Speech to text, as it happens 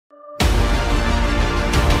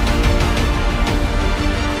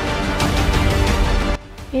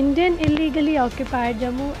Indian illegally occupied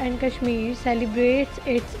Jammu and Kashmir celebrates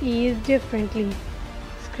its Eid differently.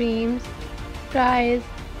 Screams, cries,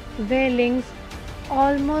 wailings,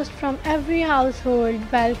 almost from every household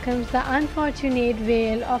welcomes the unfortunate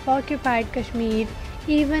wail of occupied Kashmir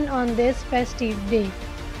even on this festive day.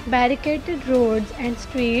 Barricaded roads and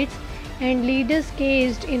streets and leaders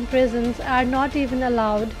caged in prisons are not even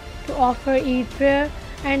allowed to offer Eid prayer,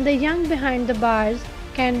 and the young behind the bars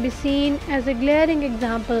can be seen as a glaring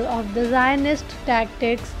example of the Zionist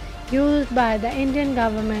tactics used by the Indian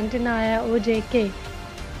government in IIOJK.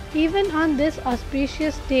 Even on this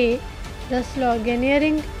auspicious day, the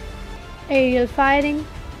sloganeering, aerial firing,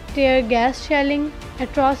 tear gas shelling,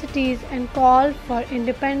 atrocities and call for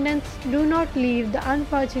independence do not leave the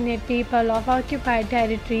unfortunate people of occupied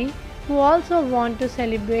territory who also want to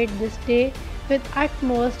celebrate this day with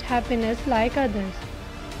utmost happiness like others.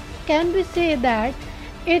 Can we say that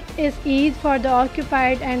it is Eid for the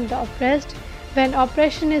occupied and the oppressed when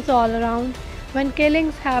oppression is all around, when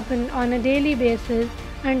killings happen on a daily basis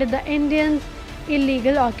under the Indians'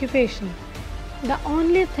 illegal occupation? The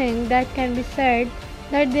only thing that can be said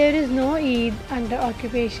that there is no Eid under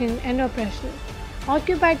occupation and oppression.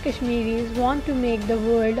 Occupied Kashmiris want to make the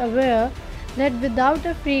world aware that without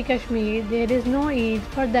a free Kashmir there is no Eid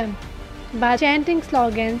for them. By chanting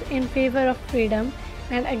slogans in favor of freedom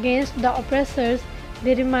and against the oppressors,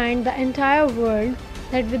 they remind the entire world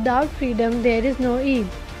that without freedom there is no Eid.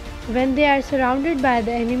 When they are surrounded by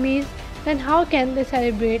the enemies, then how can they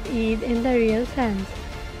celebrate Eid in the real sense?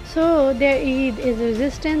 So their Eid is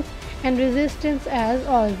resistance, and resistance as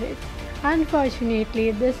always. Unfortunately,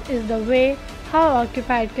 this is the way how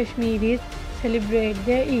occupied Kashmiris celebrate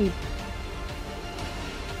their Eid.